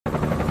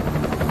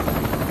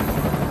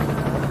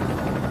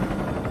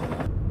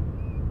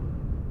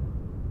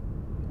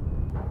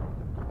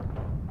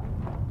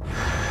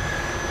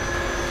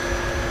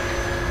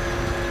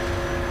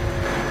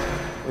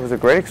was a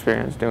great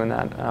experience doing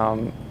that.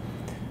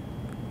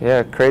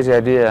 Yeah, crazy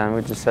idea, and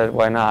we just said,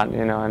 why not,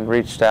 you know, and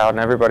reached out, and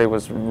everybody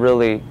was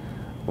really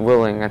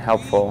willing and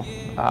helpful.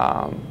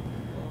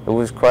 It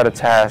was quite a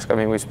task. I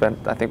mean,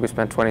 I think we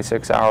spent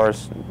 26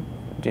 hours,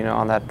 you know,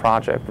 on that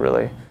project,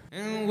 really.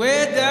 And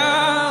way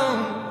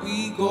down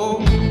we go,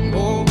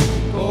 go,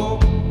 go,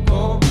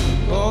 go,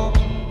 go,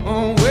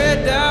 oh,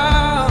 way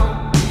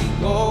down we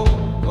go,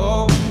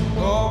 go,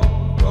 go,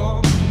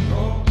 go,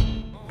 go.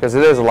 Because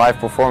it is a live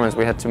performance,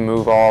 we had to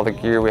move all the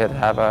gear, we had to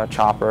have a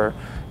chopper,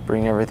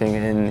 bring everything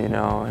in, you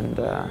know,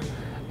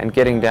 and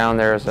getting down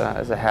there is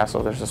a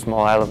hassle. There's a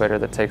small elevator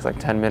that takes like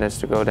 10 minutes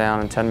to go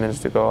down and 10 minutes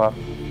to go up.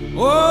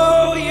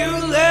 Oh, you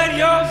let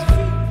your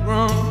feet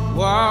run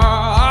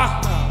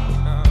wild.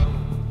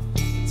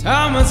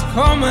 Time has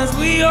come as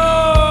we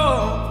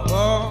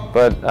all.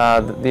 But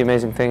the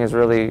amazing thing is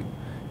really,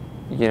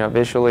 you know,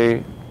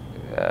 visually,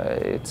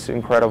 it's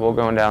incredible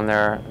going down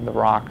there. The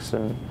rocks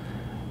and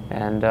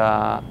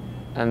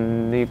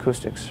the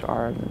acoustics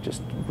are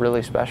just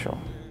really special.